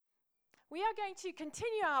We are going to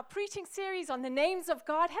continue our preaching series on the names of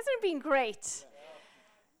God. Hasn't it been great?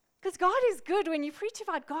 Because God is good. When you preach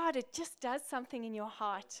about God, it just does something in your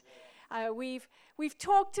heart. We've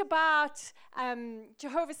talked about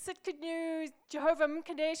Jehovah Sitkanu, Jehovah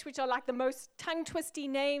Mkadesh, which are like the most tongue-twisty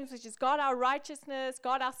names, which is God our righteousness,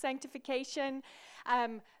 God our sanctification.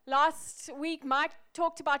 Last week, Mike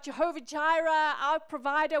talked about Jehovah Jireh, our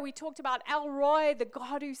provider. We talked about El Roy, the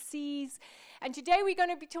God who sees. And today we're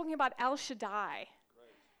going to be talking about El Shaddai,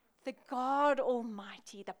 the God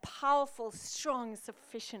Almighty, the powerful, strong,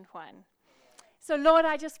 sufficient one. So, Lord,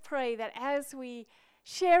 I just pray that as we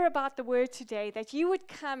share about the word today, that you would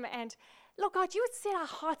come and, Lord God, you would set our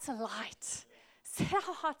hearts alight. Set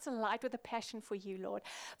our hearts alight with a passion for you, Lord.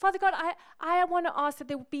 Father God, I want to ask that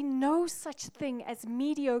there would be no such thing as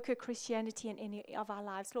mediocre Christianity in any of our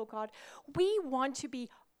lives, Lord God. We want to be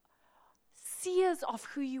seers of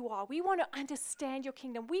who you are. We want to understand your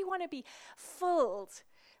kingdom. We want to be filled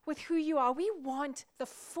with who you are. We want the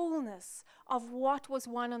fullness of what was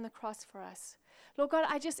won on the cross for us. Lord God,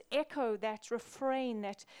 I just echo that refrain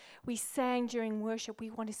that we sang during worship.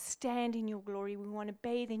 We want to stand in your glory. We want to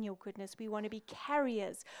bathe in your goodness. We want to be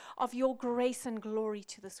carriers of your grace and glory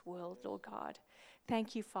to this world, Lord God.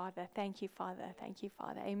 Thank you, Father. Thank you, Father. Thank you,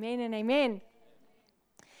 Father. Amen and amen.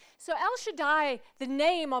 So El Shaddai, the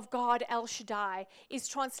name of God El Shaddai, is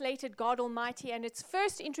translated God Almighty, and it's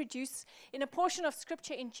first introduced in a portion of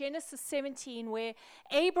Scripture in Genesis 17 where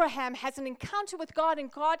Abraham has an encounter with God,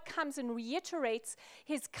 and God comes and reiterates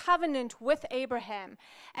his covenant with Abraham.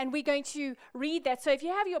 And we're going to read that. So if you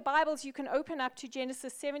have your Bibles, you can open up to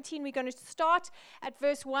Genesis 17. We're going to start at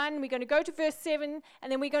verse 1. We're going to go to verse 7,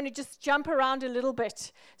 and then we're going to just jump around a little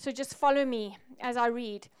bit. So just follow me as I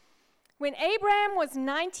read. When Abraham was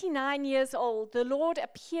 99 years old, the Lord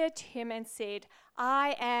appeared to him and said,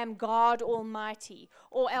 I am God Almighty,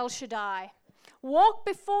 or El Shaddai. Walk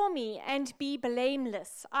before me and be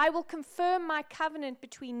blameless. I will confirm my covenant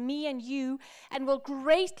between me and you and will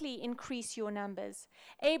greatly increase your numbers.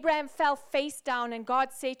 Abraham fell face down, and God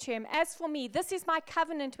said to him, As for me, this is my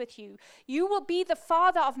covenant with you. You will be the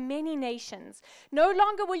father of many nations. No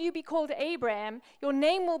longer will you be called Abraham. Your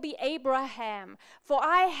name will be Abraham. For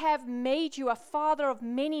I have made you a father of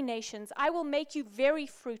many nations. I will make you very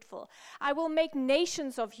fruitful. I will make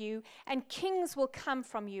nations of you, and kings will come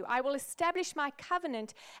from you. I will establish my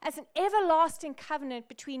covenant as an everlasting covenant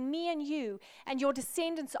between me and you and your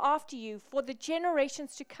descendants after you for the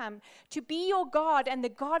generations to come, to be your God and the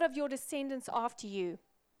God of your descendants after you.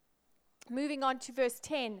 Moving on to verse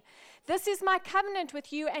 10. This is my covenant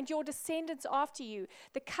with you and your descendants after you,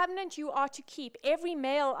 the covenant you are to keep. Every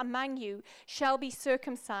male among you shall be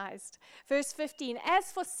circumcised. Verse 15. As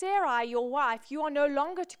for Sarai, your wife, you are no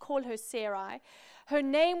longer to call her Sarai. Her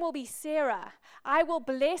name will be Sarah. I will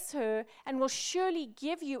bless her and will surely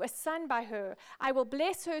give you a son by her. I will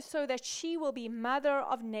bless her so that she will be mother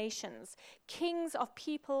of nations. Kings of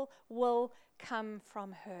people will come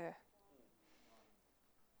from her.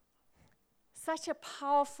 Such a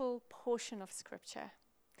powerful portion of Scripture,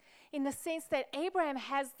 in the sense that Abraham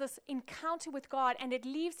has this encounter with God, and it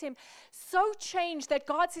leaves him so changed that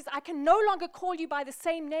God says, I can no longer call you by the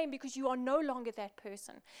same name because you are no longer that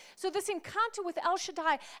person. So this encounter with El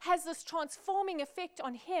Shaddai has this transforming effect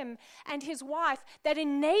on him and his wife that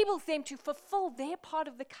enables them to fulfill their part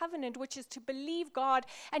of the covenant, which is to believe God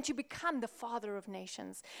and to become the father of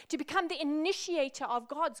nations, to become the initiator of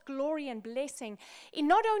God's glory and blessing, in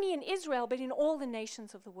not only in Israel, but in all the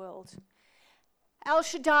nations of the world. El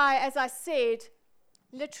Shaddai, as I said,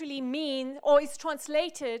 literally means, or is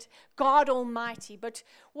translated, God Almighty. But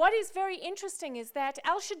what is very interesting is that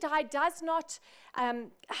El Shaddai does not,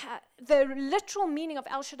 the literal meaning of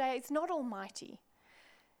El Shaddai is not Almighty.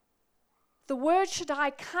 The word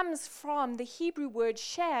Shaddai comes from the Hebrew word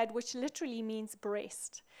shad, which literally means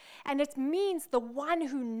breast. And it means the one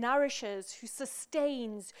who nourishes, who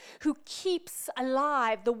sustains, who keeps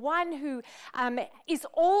alive, the one who is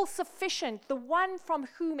all sufficient, the one from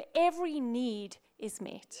whom every need is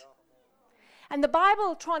met. And the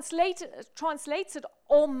Bible translates it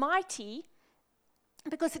Almighty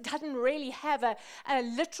because it doesn't really have a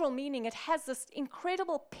literal meaning. It has this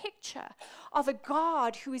incredible picture of a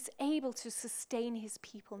God who is able to sustain his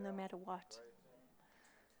people no matter what.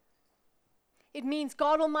 It means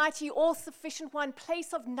God Almighty, all-sufficient one,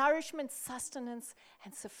 place of nourishment, sustenance,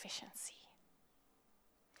 and sufficiency.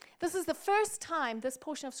 This is the first time, this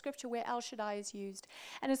portion of Scripture, where El Shaddai is used.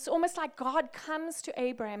 And it's almost like God comes to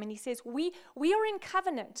Abraham and he says, we are in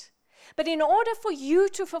covenant. But in order for you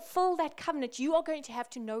to fulfill that covenant, you are going to have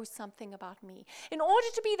to know something about me. In order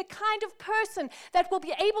to be the kind of person that will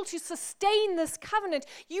be able to sustain this covenant,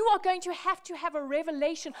 you are going to have a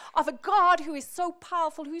revelation of a God who is so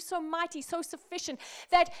powerful, who's so mighty, so sufficient,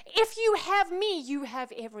 that if you have me, you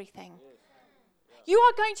have everything. You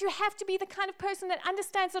are going to have to be the kind of person that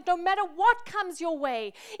understands that no matter what comes your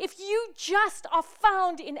way, if you just are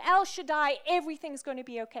found in El Shaddai, everything's going to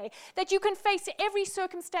be okay. That you can face every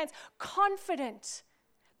circumstance confident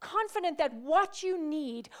that what you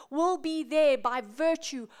need will be there by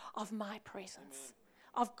virtue of my presence,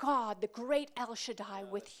 of God, the great El Shaddai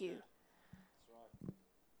with you.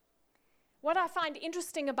 What I find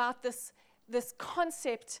interesting about this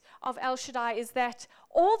concept of El Shaddai is that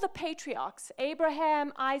all the patriarchs,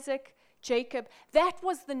 Abraham, Isaac, Jacob, that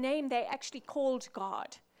was the name they actually called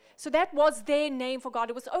God. So that was their name for God.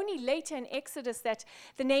 It was only later in Exodus that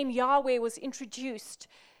the name Yahweh was introduced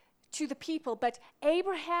to the people. But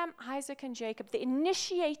Abraham, Isaac, and Jacob, the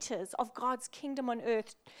initiators of God's kingdom on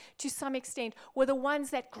earth to some extent, were the ones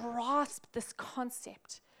that grasped this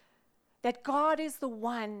concept. That God is the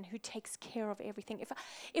one who takes care of everything.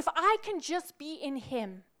 If I can just be in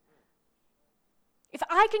Him, if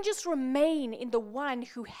I can just remain in the one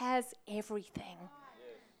who has everything,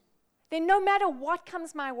 then no matter what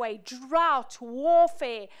comes my way, drought,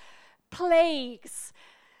 warfare, plagues,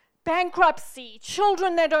 bankruptcy,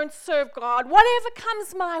 children that don't serve God, whatever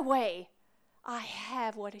comes my way, I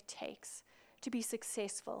have what it takes to be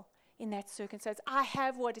successful in that circumstance. I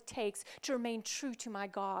have what it takes to remain true to my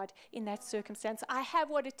God in that circumstance. I have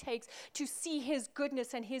what it takes to see His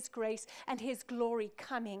goodness and His grace and His glory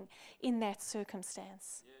coming in that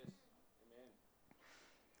circumstance. Yes. Amen.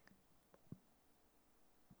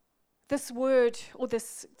 This word or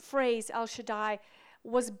this phrase, El Shaddai,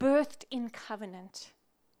 was birthed in covenant.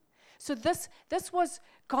 So this was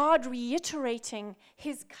God reiterating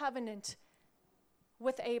His covenant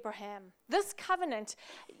with Abraham. This covenant,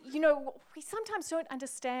 we sometimes don't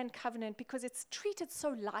understand covenant because it's treated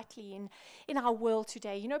so lightly in our world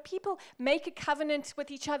today. People make a covenant with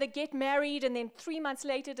each other, get married, and then 3 months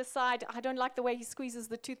later decide, I don't like the way he squeezes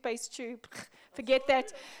the toothpaste tube. Forget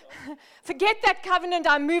that. Forget that covenant,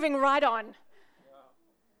 I'm moving right on.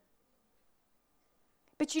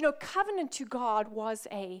 But covenant to God was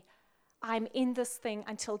I'm in this thing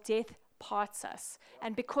until death parts us.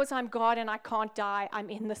 And because I'm God and I can't die,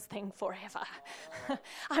 I'm in this thing forever.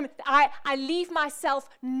 I leave myself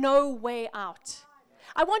no way out.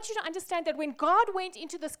 I want you to understand that when God went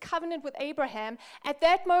into this covenant with Abraham, at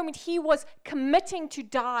that moment he was committing to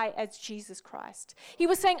die as Jesus Christ. He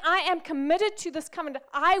was saying, I am committed to this covenant.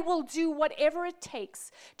 I will do whatever it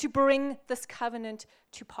takes to bring this covenant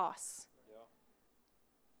to pass.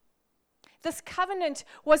 This covenant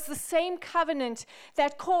was the same covenant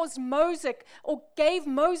that caused Moses, or gave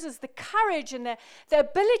Moses the courage and the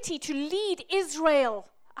ability to lead Israel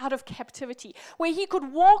out of captivity, where he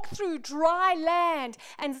could walk through dry land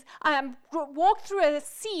and walk through a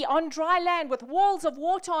sea on dry land with walls of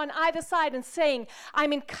water on either side and saying,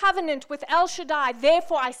 I'm in covenant with El Shaddai,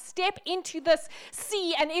 therefore I step into this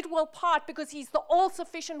sea and it will part because He's the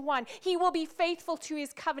all-sufficient one. He will be faithful to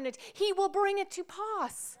His covenant. He will bring it to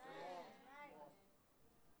pass.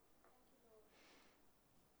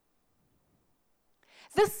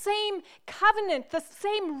 The same covenant, the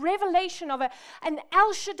same revelation of an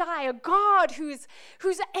El Shaddai, a God who's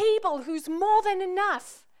able, who's more than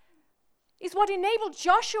enough, is what enabled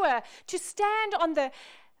Joshua to stand on the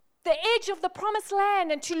edge of the promised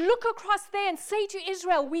land and to look across there and say to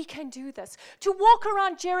Israel, we can do this. To walk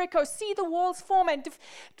around Jericho, see the walls form and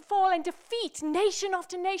fall and defeat nation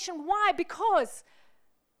after nation. Why? Because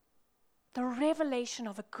the revelation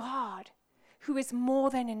of a God who is more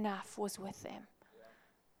than enough was with them.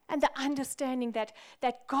 And the understanding that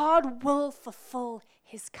God will fulfill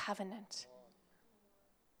His covenant.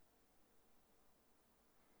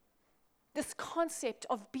 This concept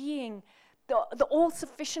of being the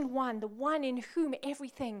all-sufficient one, the one in whom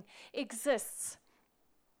everything exists,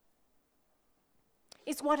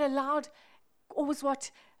 is what was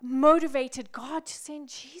what motivated God to send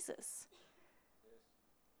Jesus.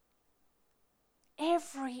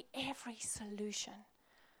 Every solution.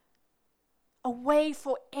 A way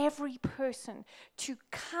for every person to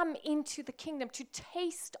come into the kingdom, to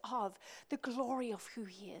taste of the glory of who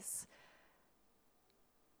He is.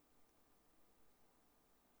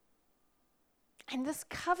 And this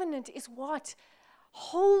covenant is what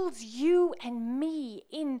holds you and me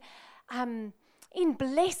in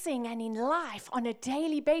blessing and in life on a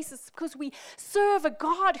daily basis, because we serve a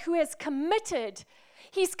God who has committed.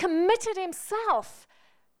 He's committed Himself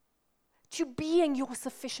to being your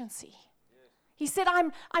sufficiency. He said,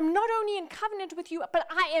 I'm not only in covenant with you, but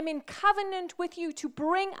I am in covenant with you to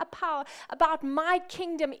bring a power about my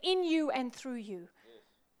kingdom in you and through you. Yes.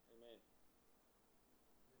 Amen.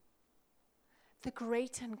 The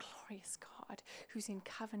great and glorious God who's in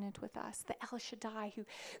covenant with us, the El Shaddai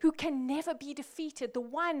who can never be defeated, the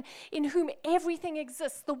one in whom everything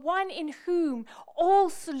exists, the one in whom all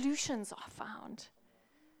solutions are found.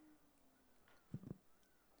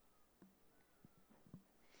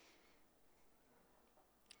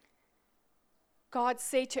 God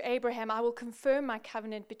said to Abraham, I will confirm my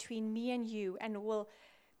covenant between me and you and will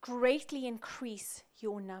greatly increase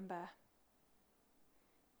your number.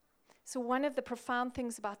 So one of the profound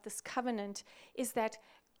things about this covenant is that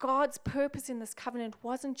God's purpose in this covenant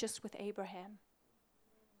wasn't just with Abraham.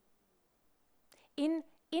 In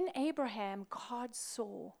Abraham, God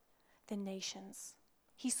saw the nations.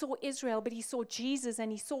 He saw Israel, but he saw Jesus,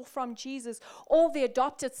 and he saw from Jesus all the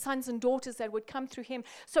adopted sons and daughters that would come through him.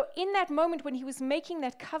 So in that moment when he was making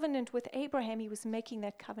that covenant with Abraham, he was making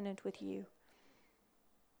that covenant with you.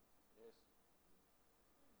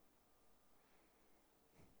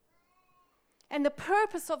 And the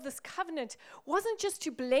purpose of this covenant wasn't just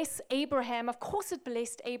to bless Abraham. Of course it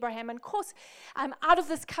blessed Abraham. And of course, out of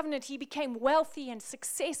this covenant, he became wealthy and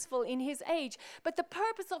successful in his age. But the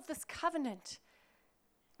purpose of this covenant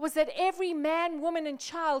was that every man, woman, and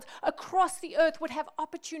child across the earth would have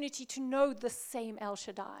opportunity to know the same El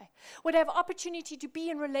Shaddai, would have opportunity to be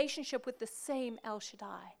in relationship with the same El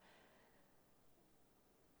Shaddai.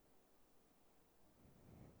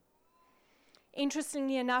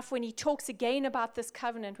 Interestingly enough, when he talks again about this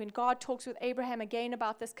covenant, when God talks with Abraham again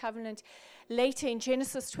about this covenant, later in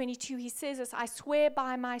Genesis 22, he says this, I swear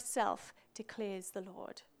by myself, declares the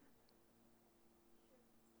Lord.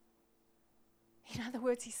 In other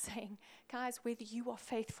words, he's saying, guys, whether you are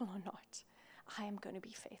faithful or not, I am going to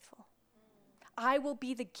be faithful. I will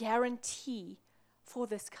be the guarantee for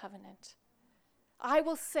this covenant. I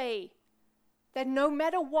will say that no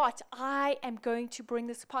matter what, I am going to bring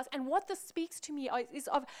this to pass. And what this speaks to me is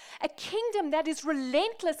of a kingdom that is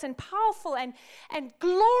relentless and powerful and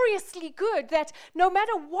gloriously good, that no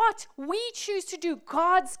matter what we choose to do,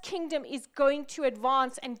 God's kingdom is going to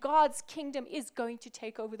advance and God's kingdom is going to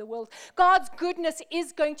take over the world. God's goodness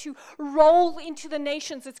is going to roll into the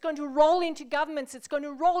nations. It's going to roll into governments. It's going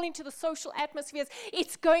to roll into the social atmospheres.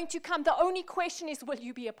 It's going to come. The only question is, will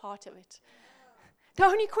you be a part of it? The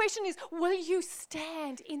only question is, will you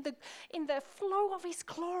stand in the flow of his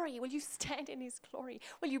glory? Will you stand in his glory?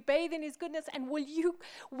 Will you bathe in his goodness? And will you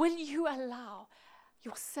allow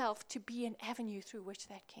yourself to be an avenue through which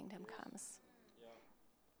that kingdom comes? Yeah.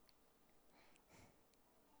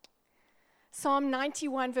 Psalm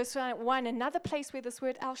 91 verse 1, another place where this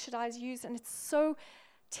word El Shaddai is used, and it's so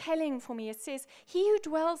telling for me. It says, he who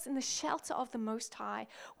dwells in the shelter of the Most High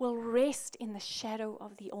will rest in the shadow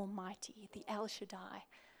of the Almighty, the El Shaddai.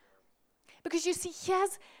 Because you see,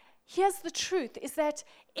 here's the truth, is that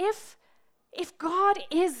if God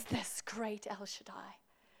is this great El Shaddai,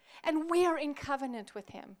 and we're in covenant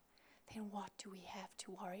with him, then what do we have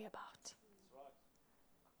to worry about?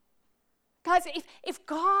 Guys, if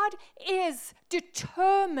God is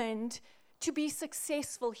determined to be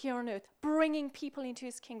successful here on earth, bringing people into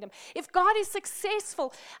his kingdom. If God is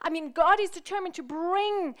successful, God is determined to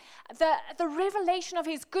bring the revelation of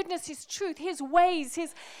his goodness, his truth, his ways,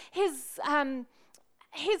 his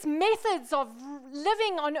methods of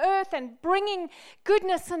living on earth and bringing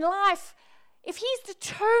goodness and life. If he's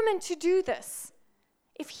determined to do this,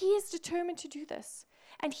 and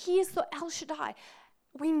he is the El Shaddai,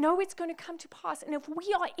 we know it's going to come to pass. And if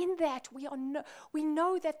we are in that, we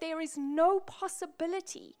know that there is no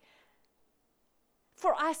possibility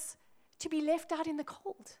for us to be left out in the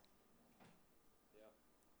cold. Yeah.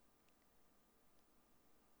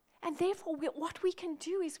 And therefore, what we can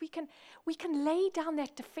do is we can lay down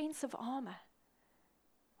that defensive armor.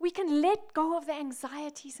 We can let go of the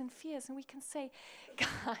anxieties and fears, and we can say,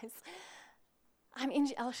 guys, I'm in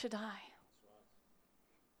El Shaddai.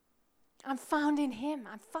 I'm found in him.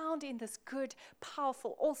 I'm found in this good,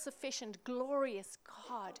 powerful, all-sufficient, glorious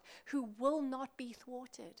God who will not be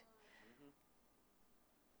thwarted.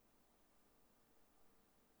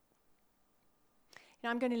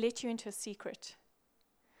 Now I'm going to let you into a secret.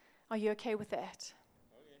 Are you okay with that?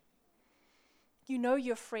 Okay. You know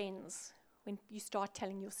your friends when you start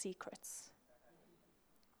telling your secrets.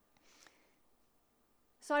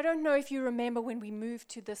 So I don't know if you remember when we moved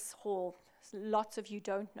to this hall. Lots of you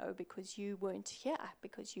don't know because you weren't here,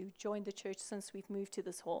 because you joined the church since we've moved to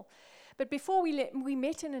this hall. But before we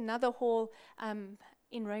met in another hall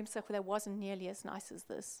in Ramsach that wasn't nearly as nice as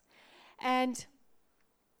this. And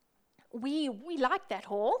we liked that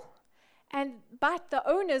hall. But the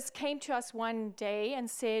owners came to us one day and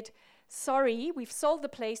said, sorry, we've sold the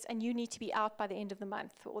place and you need to be out by the end of the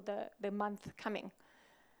month, or the month coming.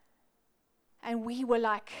 And we were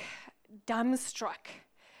like dumbstruck.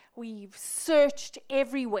 We've searched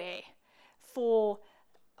everywhere for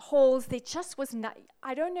halls. There just was not.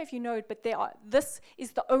 I don't know if you know it, but this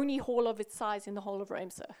is the only hall of its size in the whole of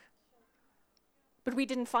Ramsey. But we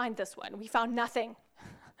didn't find this one. We found nothing.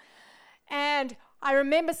 And I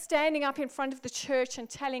remember standing up in front of the church and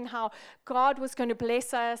telling how God was going to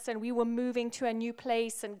bless us, and we were moving to a new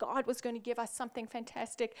place, and God was going to give us something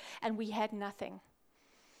fantastic, and we had nothing.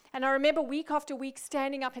 And I remember week after week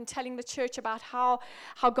standing up and telling the church about how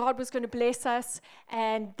God was going to bless us,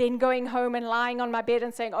 and then going home and lying on my bed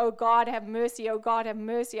and saying, oh, God, have mercy, oh, God, have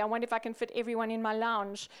mercy. I wonder if I can fit everyone in my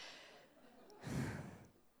lounge.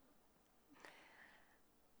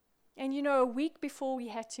 And a week before we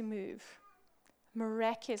had to move,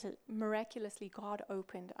 miraculously, God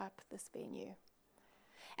opened up this venue.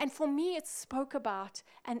 And for me, it spoke about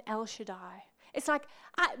an El Shaddai. It's like,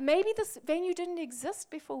 maybe this venue didn't exist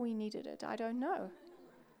before we needed it. I don't know.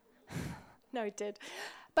 No, it did.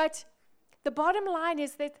 But the bottom line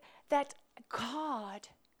is that God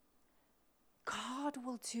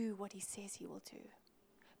will do what he says he will do.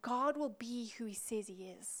 God will be who he says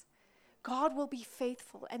he is. God will be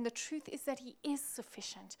faithful, and the truth is that he is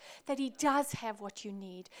sufficient, that he does have what you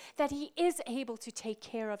need, that he is able to take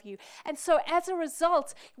care of you. And so as a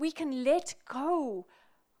result, we can let go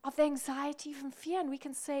of the anxiety and fear, and we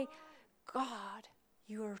can say, God,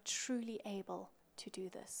 you are truly able to do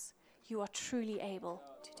this. You are truly able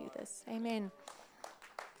to do this. Amen.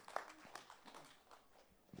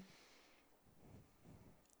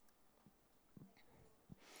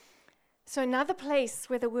 So another place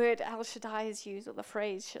where the word El Shaddai is used, or the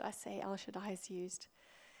phrase, should I say, El Shaddai is used,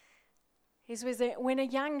 is when a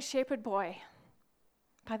young shepherd boy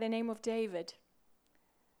by the name of David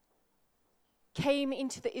came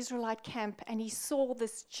into the Israelite camp, and he saw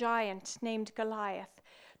this giant named Goliath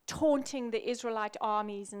taunting the Israelite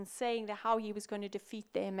armies and saying how he was going to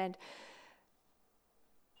defeat them and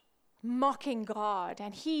mocking God.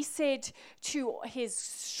 And he said to his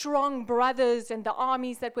strong brothers and the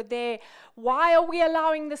armies that were there, why are we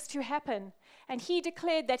allowing this to happen? And he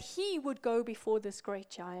declared that he would go before this great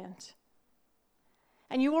giant.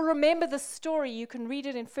 And you will remember the story. You can read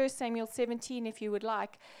it in 1 Samuel 17 if you would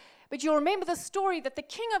like. But you'll remember the story that the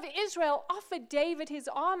king of Israel offered David his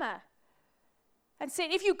armor and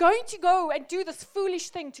said, if you're going to go and do this foolish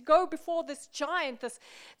thing, to go before this giant,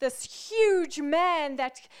 this huge man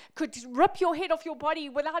that could rip your head off your body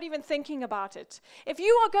without even thinking about it, if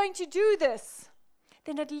you are going to do this,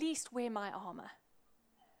 then at least wear my armor.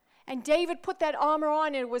 And David put that armor on,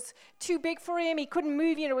 and it was too big for him. He couldn't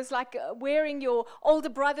move. It was like wearing your older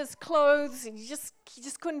brother's clothes. And he just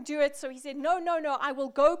couldn't do it. So he said, no, I will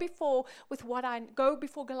go before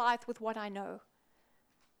Goliath with what I know.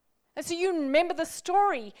 And so you remember the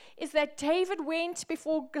story is that David went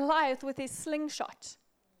before Goliath with his slingshot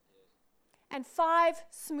and 5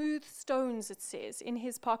 smooth stones, it says, in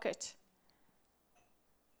his pocket.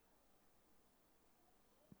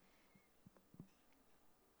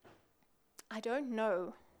 I don't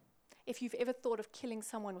know if you've ever thought of killing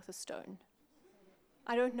someone with a stone.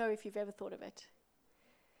 I don't know if you've ever thought of it.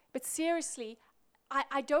 But seriously,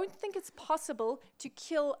 I don't think it's possible to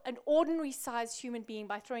kill an ordinary-sized human being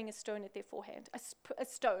by throwing a stone at their forehead. A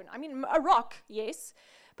stone. I mean, a rock, yes,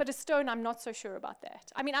 but a stone, I'm not so sure about that.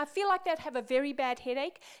 I mean, I feel like they'd have a very bad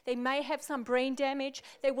headache. They may have some brain damage.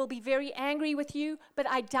 They will be very angry with you, but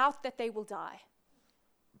I doubt that they will die.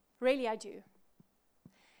 Really, I do.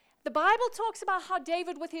 The Bible talks about how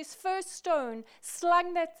David, with his first stone,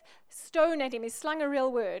 slung that stone at him. Is slung a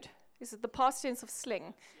real word? Is it the past tense of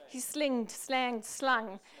sling? He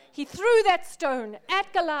slung. He threw that stone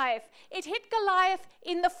at Goliath. It hit Goliath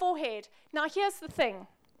in the forehead. Now, here's the thing.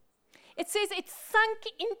 It says it sunk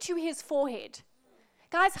into his forehead.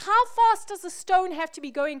 Guys, how fast does a stone have to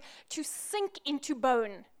be going to sink into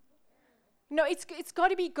bone? No, it's got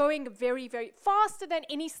to be going very, very faster than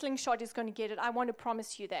any slingshot is going to get it. I want to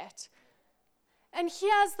promise you that. And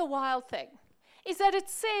here's the wild thing, is that it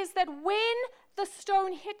says that when the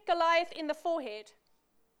stone hit Goliath in the forehead,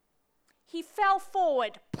 he fell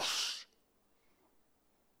forward.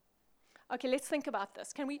 Okay, let's think about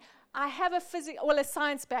this. I have a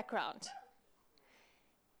science background.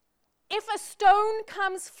 If a stone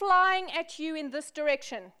comes flying at you in this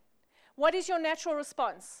direction, what is your natural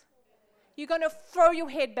response? You're going to throw your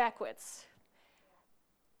head backwards.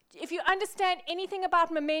 if you understand anything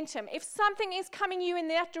about momentum, if something is coming you in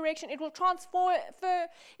that direction, it will transfer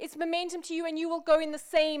its momentum to you and you will go in the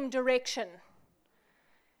same direction.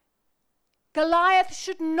 Goliath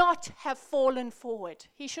should not have fallen forward.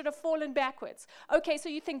 He should have fallen backwards. Okay, so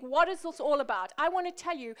you think, what is this all about? I want to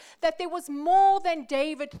tell you that there was more than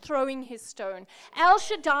David throwing his stone. El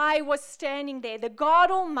Shaddai was standing there, the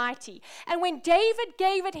God Almighty. And when David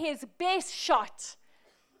gave it his best shot,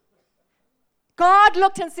 God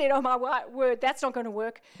looked and said, oh my word, that's not going to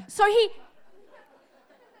work. So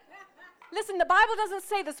listen, the Bible doesn't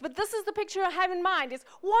say this, but this is the picture I have in mind, is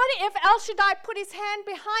what if El Shaddai put his hand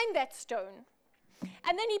behind that stone,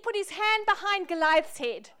 and then he put his hand behind Goliath's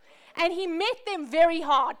head, and he met them very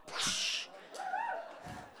hard.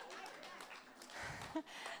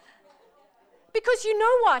 Because you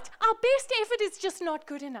know what? Our best effort is just not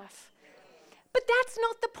good enough. But that's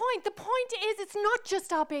not the point. The point is, it's not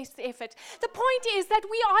just our best effort. The point is that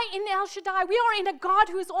we are in El Shaddai. We are in a God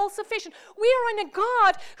who is all-sufficient. We are in a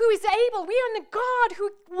God who is able. We are in a God who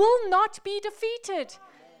will not be defeated.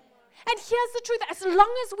 And here's the truth. As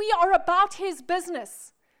long as we are about His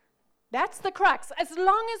business, that's the crux. As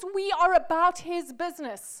long as we are about His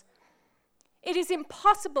business, it is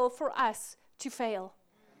impossible for us to fail.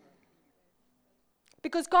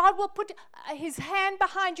 Because God will put His hand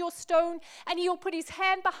behind your stone, and He will put His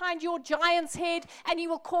hand behind your giant's head, and He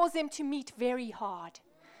will cause them to meet very hard.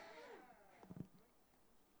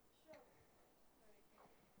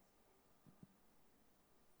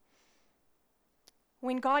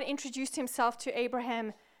 When God introduced Himself to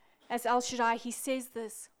Abraham as El Shaddai, He says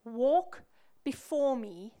this: walk before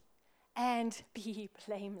me and be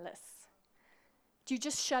blameless. Do you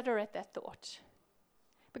just shudder at that thought?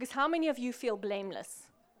 Because how many of you feel blameless?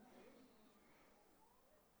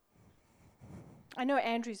 I know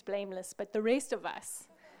Andrew's blameless, but the rest of us.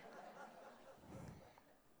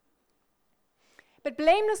 But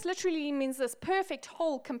blameless literally means this: perfect,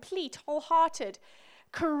 whole, complete, wholehearted,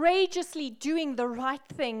 courageously doing the right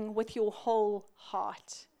thing with your whole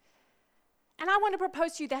heart. And I want to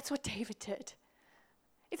propose to you that's what David did.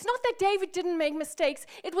 It's not that David didn't make mistakes.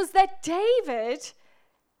 It was that David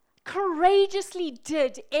courageously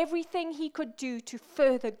did everything he could do to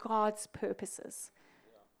further God's purposes.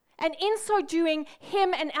 And in so doing,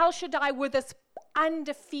 him and El Shaddai were this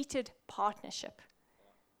undefeated partnership.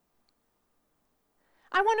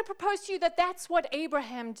 I want to propose to you that that's what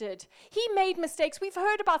Abraham did. He made mistakes. We've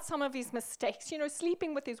heard about some of his mistakes,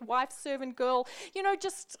 sleeping with his wife's servant girl, he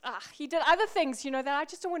did other things, that I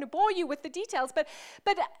just don't want to bore you with the details, but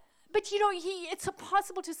it's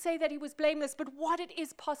impossible to say that he was blameless, but what it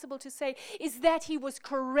is possible to say is that he was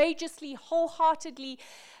courageously, wholeheartedly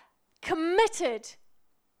committed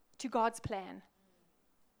to God's plan.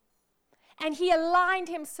 And he aligned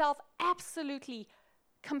himself absolutely,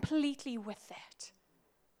 completely with that.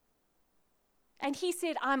 And he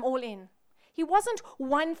said, I'm all in. He wasn't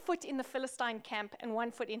 1 foot in the Philistine camp and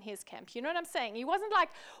 1 foot in his camp. You know what I'm saying? He wasn't like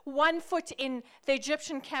 1 foot in the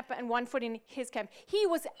Egyptian camp and 1 foot in his camp. He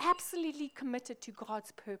was absolutely committed to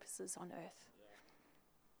God's purposes on earth.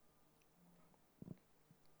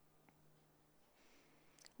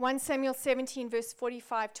 1 Samuel 17 verse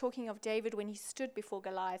 45, talking of David when he stood before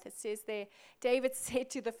Goliath, it says there, David said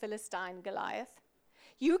to the Philistine Goliath,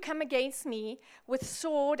 you come against me with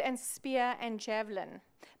sword and spear and javelin,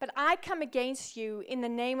 but I come against you in the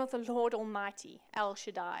name of the Lord Almighty, El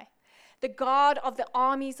Shaddai, the God of the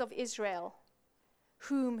armies of Israel,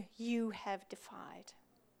 whom you have defied.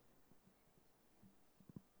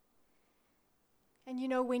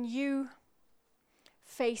 And when you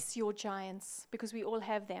face your giants, because we all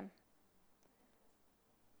have them,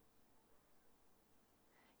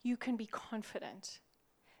 you can be confident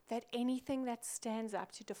that anything that stands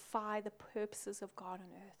up to defy the purposes of God on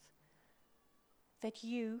earth, that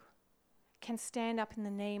you can stand up in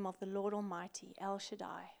the name of the Lord Almighty, El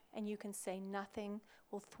Shaddai, and you can say nothing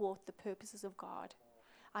will thwart the purposes of God.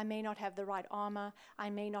 I may not have the right armor. I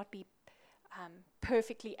may not be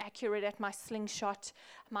perfectly accurate at my slingshot.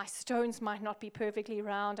 My stones might not be perfectly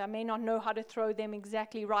round. I may not know how to throw them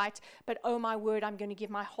exactly right, but oh my word, I'm going to give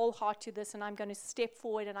my whole heart to this, and I'm going to step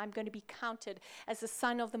forward, and I'm going to be counted as the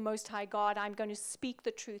son of the Most High God. I'm going to speak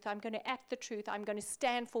the truth. I'm going to act the truth. I'm going to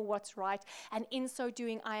stand for what's right, and in so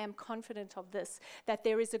doing, I am confident of this, that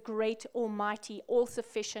there is a great, almighty,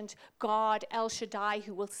 all-sufficient God, El Shaddai,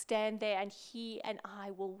 who will stand there, and He and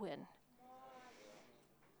I will win.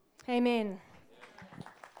 Amen.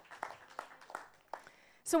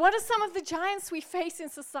 So what are some of the giants we face in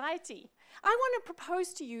society? I want to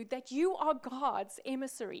propose to you that you are God's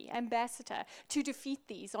emissary, ambassador, to defeat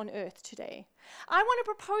these on earth today. I want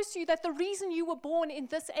to propose to you that the reason you were born in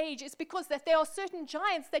this age is because that there are certain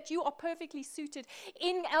giants that you are perfectly suited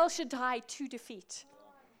in El Shaddai to defeat.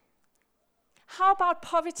 How about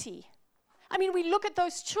poverty? I mean, we look at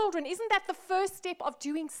those children. Isn't that the first step of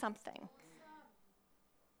doing something?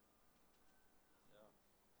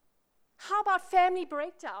 How about family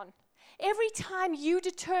breakdown? Every time you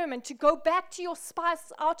determine to go back to your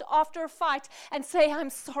spouse out after a fight and say,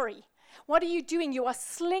 I'm sorry, what are you doing? You are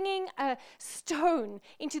slinging a stone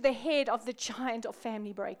into the head of the giant of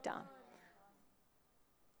family breakdown.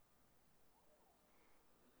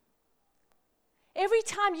 Every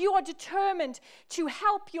time you are determined to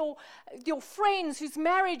help your friends whose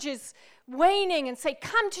marriage is waning and say,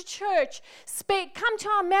 come to church, come to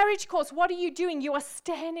our marriage course, what are you doing? You are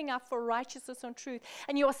standing up for righteousness and truth,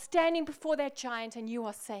 and you are standing before that giant and you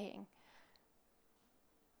are saying,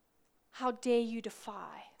 how dare you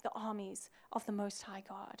defy the armies of the Most High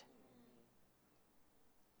God?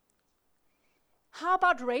 How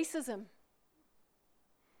about racism?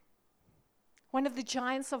 One of the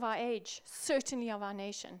giants of our age, certainly of our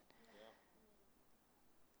nation.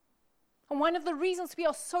 And one of the reasons we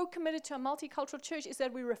are so committed to a multicultural church is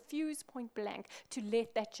that we refuse point blank to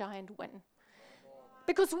let that giant win.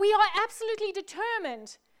 Because we are absolutely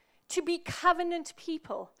determined to be covenant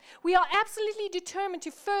people. We are absolutely determined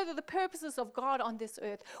to further the purposes of God on this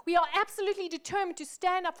earth. We are absolutely determined to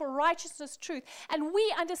stand up for righteousness, truth. And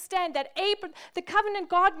we understand that the covenant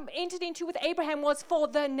God entered into with Abraham was for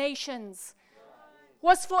the nations.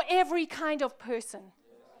 Was for every kind of person.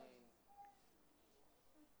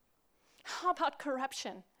 How about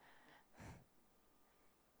corruption?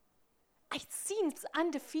 It seems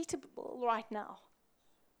undefeatable right now.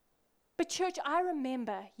 But church, I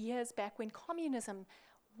remember years back when communism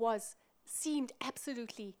seemed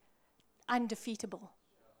absolutely undefeatable.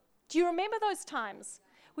 Do you remember those times?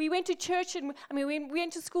 We went to church and we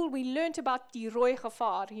went to school, we learned about die rooi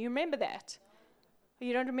gevaar. You remember that?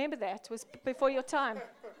 You don't remember that? It was before your time.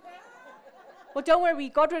 Well, don't worry, we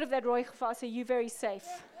got rid of that rooi gevaar, so you're very safe.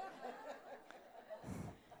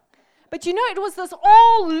 But you know, it was this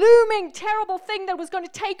all-looming, terrible thing that was going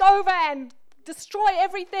to take over and destroy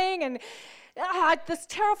everything, and this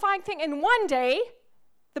terrifying thing. And one day,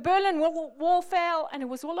 the Berlin Wall fell, and it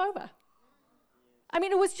was all over. I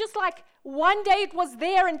mean, it was just like one day it was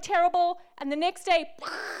there and terrible, and the next day,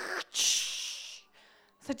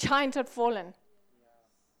 the giant had fallen.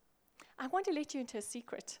 I want to let you into a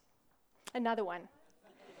secret. Another one.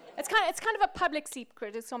 It's kind of a public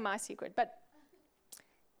secret. It's not my secret. But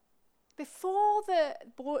before the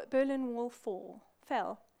Berlin Wall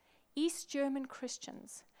fell, East German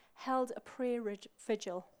Christians held a prayer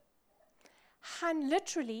vigil.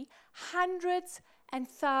 Literally hundreds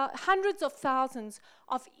of thousands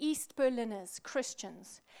of East Berliners,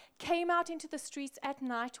 Christians, came out into the streets at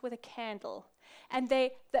night with a candle. And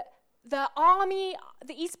the army,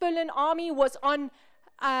 the East Berlin army was on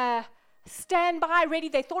standby, ready.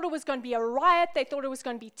 They thought it was going to be a riot. They thought it was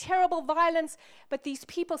going to be terrible violence. But these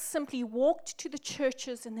people simply walked to the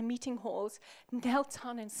churches and the meeting halls, knelt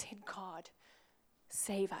down and said, God,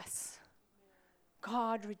 save us.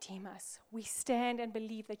 God, redeem us. We stand and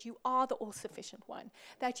believe that you are the all-sufficient one,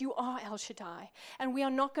 that you are El Shaddai. And we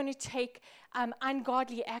are not going to take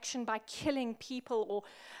ungodly action by killing people or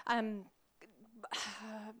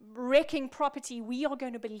wrecking property. We are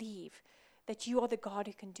going to believe that you are the God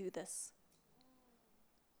who can do this.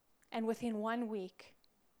 And within 1 week,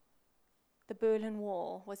 the Berlin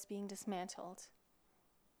Wall was being dismantled,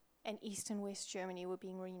 and East and West Germany were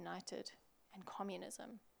being reunited, and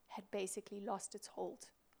communism had basically lost its hold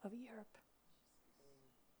over Europe.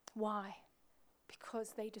 Why?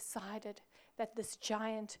 Because they decided that this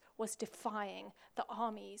giant was defying the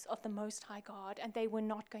armies of the Most High God, and they were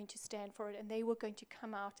not going to stand for it, and they were going to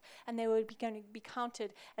come out, and they were going to be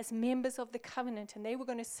counted as members of the covenant, and they were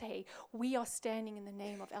going to say, we are standing in the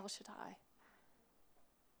name of El Shaddai.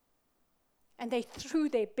 And they threw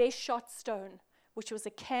their best shot stone, which was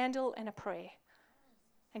a candle and a prayer.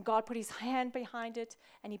 And God put his hand behind it,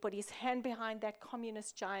 and he put his hand behind that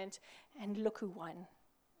communist giant, and look who won.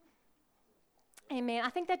 Amen. I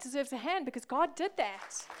think that deserves a hand because God did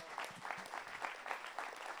that.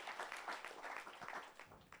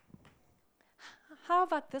 How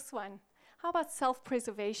about this one? How about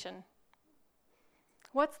self-preservation?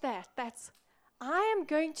 What's that? That's, I am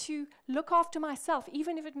going to look after myself,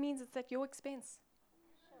 even if it means it's at your expense.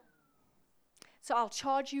 So I'll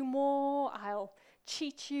charge you more, I'll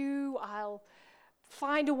cheat you, I'll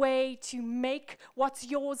find a way to make what's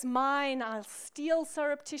yours mine. I'll steal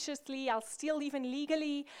surreptitiously. I'll steal even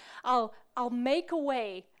legally. I'll make a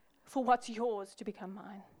way for what's yours to become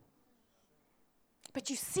mine. But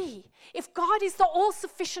you see, if God is the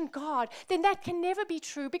all-sufficient God, then that can never be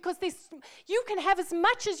true, because you can have as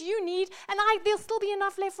much as you need, and there'll still be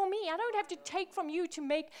enough left for me. I don't have to take from you to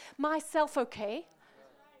make myself okay.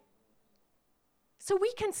 So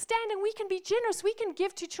we can stand and we can be generous. We can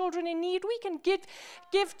give to children in need. We can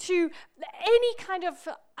give to any kind of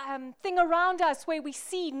thing around us where we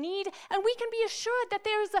see need, and we can be assured that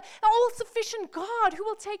there is an all-sufficient God who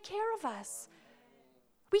will take care of us.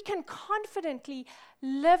 We can confidently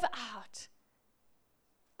live out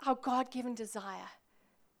our God-given desire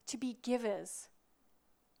to be givers,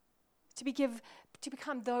 to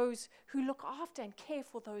become those who look after and care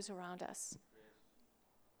for those around us.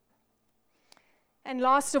 And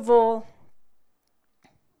last of all,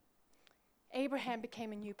 Abraham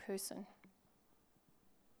became a new person.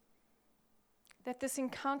 That this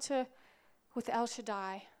encounter with El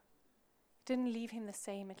Shaddai didn't leave him the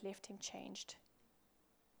same, it left him changed.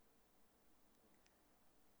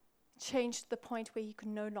 Changed to the point where he could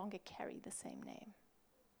no longer carry the same name.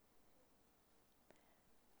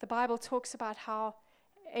 The Bible talks about how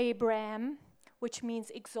Abraham, which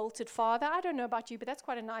means exalted father, I don't know about you, but that's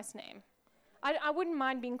quite a nice name. I wouldn't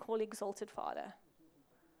mind being called exalted father.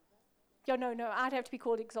 No, I'd have to be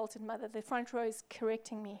called exalted mother. The front row is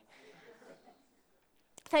correcting me.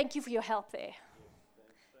 Thank you for your help there.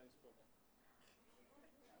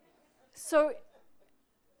 So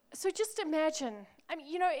just imagine,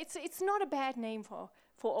 it's not a bad name for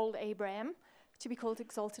old Abraham to be called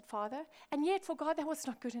exalted father, and yet for God that was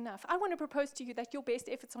not good enough. I want to propose to you that your best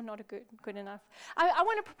efforts are not good enough. I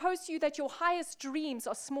want to propose to you that your highest dreams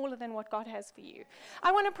are smaller than what God has for you.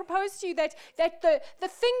 I want to propose to you that the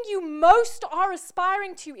thing you most are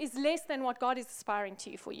aspiring to is less than what God is aspiring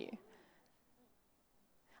to for you.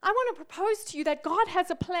 I want to propose to you that God has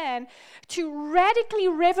a plan to radically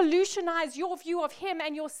revolutionize your view of Him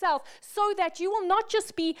and yourself, so that you will not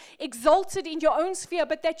just be exalted in your own sphere,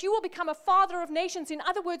 but that you will become a father of nations. In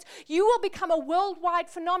other words, you will become a worldwide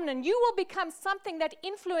phenomenon. You will become something that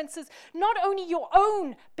influences not only your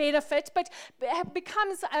own benefit, but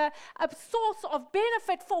becomes a source of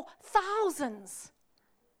benefit for thousands.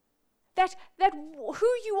 That who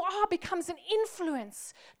you are becomes an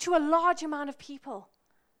influence to a large amount of people.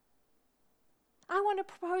 I want to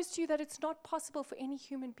propose to you that it's not possible for any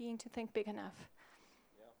human being to think big enough.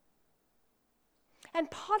 Yeah.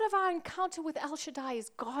 And part of our encounter with El Shaddai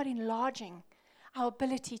is God enlarging our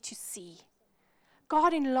ability to see,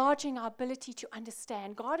 God enlarging our ability to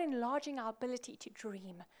understand, God enlarging our ability to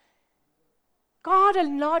dream, God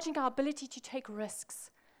enlarging our ability to take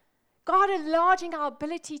risks, God enlarging our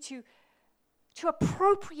ability to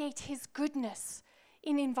appropriate His goodness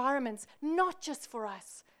in environments, not just for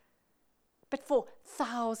us, but for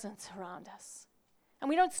thousands around us. And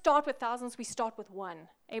we don't start with thousands, we start with one.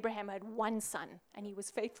 Abraham had one son, and he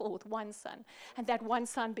was faithful with one son. And that one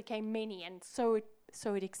son became many, and so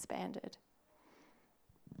it expanded.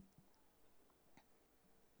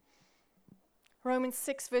 Romans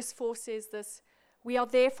 6 verse 4 says this: "We are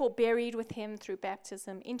therefore buried with Him through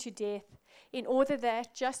baptism into death, in order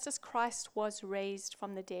that, just as Christ was raised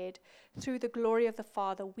from the dead through the glory of the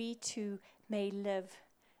Father, we too may live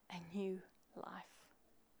a new life."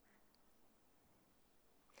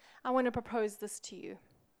 I want to propose this to you,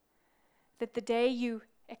 that the day you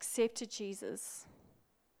accepted Jesus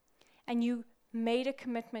and you made a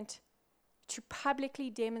commitment to publicly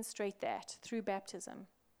demonstrate that through baptism,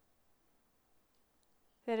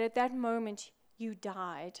 that at that moment you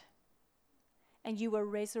died and you were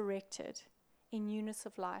resurrected in newness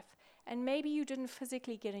of life. And maybe you didn't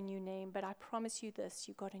physically get a new name, but I promise you this,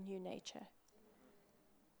 you got a new nature.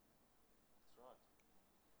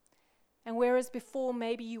 And whereas before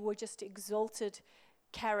maybe you were just exalted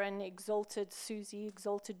Karen, exalted Susie,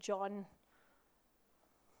 exalted John,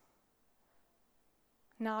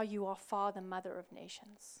 now you are Father, Mother of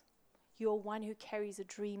nations. You are one who carries a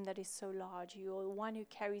dream that is so large. You are the one who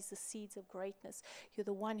carries the seeds of greatness. You're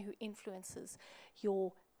the one who influences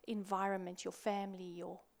your environment, your family,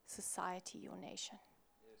 your society, your nation.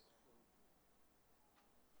 Yes.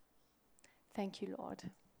 Thank you, Lord.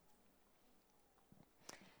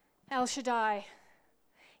 El Shaddai.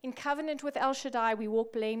 In covenant with El Shaddai, we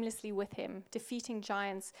walk blamelessly with Him, defeating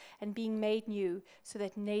giants and being made new, so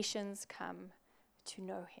that nations come to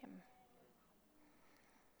know Him.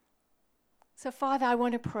 So, Father, I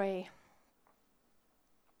want to pray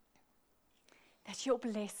that your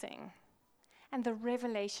blessing and the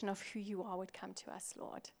revelation of who you are would come to us,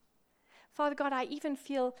 Lord. Father God, I even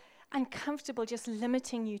feel uncomfortable just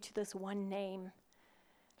limiting you to this one name.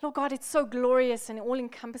 Lord God, it's so glorious and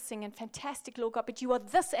all-encompassing and fantastic, Lord God, but you are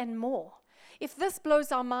this and more. If this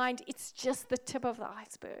blows our mind, it's just the tip of the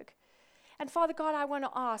iceberg. And Father God, I want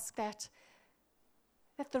to ask that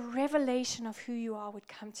the revelation of who you are would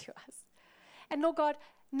come to us. And Lord God,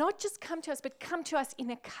 not just come to us, but come to us in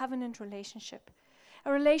a covenant relationship.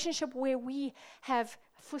 A relationship where we have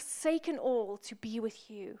forsaken all to be with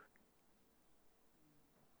you.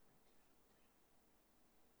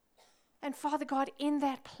 And Father God, in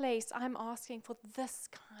that place, I'm asking for this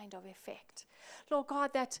kind of effect. Lord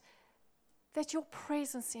God, that your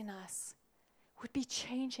presence in us would be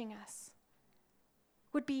changing us,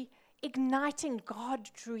 would be igniting God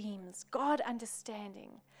dreams, God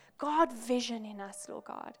understanding, God vision in us, Lord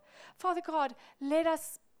God. Father God, let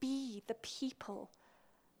us be the people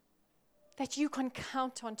that you can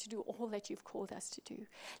count on to do all that you've called us to do.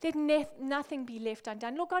 Let nothing be left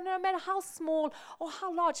undone. Lord God, no matter how small or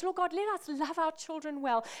how large, Lord God, let us love our children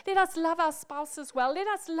well. Let us love our spouses well. Let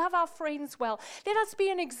us love our friends well. Let us be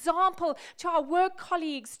an example to our work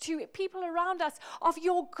colleagues, to people around us of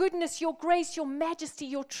your goodness, your grace, your majesty,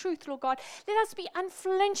 your truth, Lord God. Let us be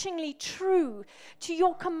unflinchingly true to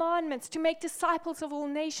your commandments to make disciples of all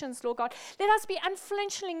nations, Lord God. Let us be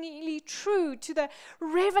unflinchingly true to the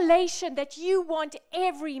revelation that you want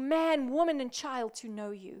every man, woman, and child to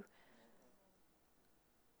know you.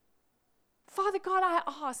 Father God, I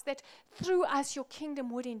ask that through us your kingdom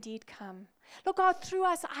would indeed come. Lord God, through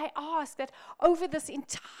us I ask that over this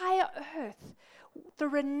entire earth, the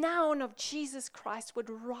renown of Jesus Christ would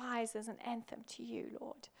rise as an anthem to you,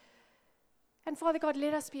 Lord. And Father God,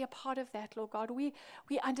 let us be a part of that, Lord God. We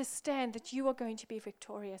understand that you are going to be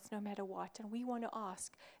victorious no matter what, and we want to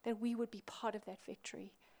ask that we would be part of that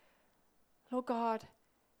victory. Lord God,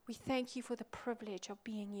 we thank you for the privilege of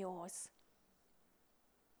being yours.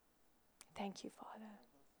 Thank you, Father.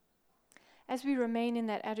 As we remain in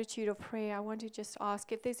that attitude of prayer, I want to just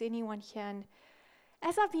ask if there's anyone here, and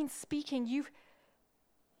as I've been speaking,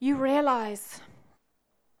 you realize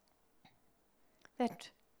that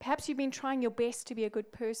perhaps you've been trying your best to be a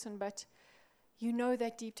good person, but you know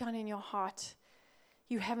that deep down in your heart,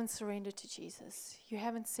 you haven't surrendered to Jesus. You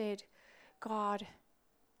haven't said, God,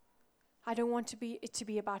 I don't want it to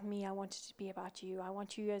be about me. I want it to be about you. I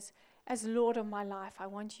want you as Lord of my life. I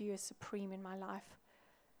want you as supreme in my life.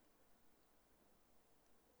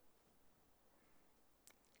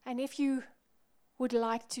 And if you would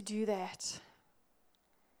like to do that,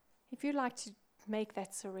 if you'd like to make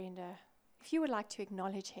that surrender, if you would like to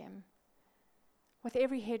acknowledge him, with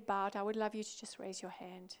every head bowed, I would love you to just raise your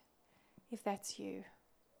hand, if that's you.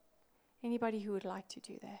 Anybody who would like to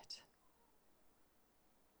do that?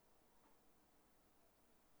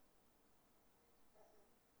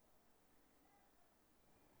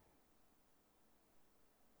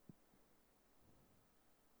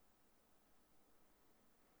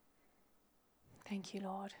 Thank you,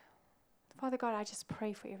 Lord. Father God, I just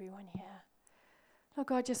pray for everyone here. Lord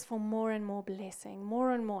God, just for more and more blessing,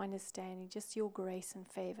 more and more understanding, just your grace and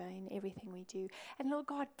favor in everything we do. And Lord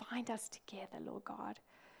God, bind us together, Lord God.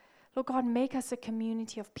 Lord God, make us a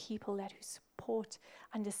community of people that who support,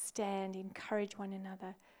 understand, encourage one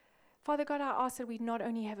another. Father God, I ask that we not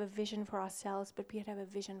only have a vision for ourselves, but we would have a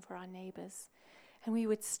vision for our neighbors. And we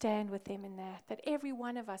would stand with them in that every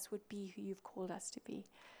one of us would be who you've called us to be.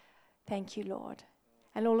 Thank you, Lord.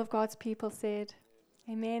 And all of God's people said,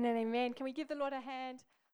 amen and amen. Can we give the Lord a hand?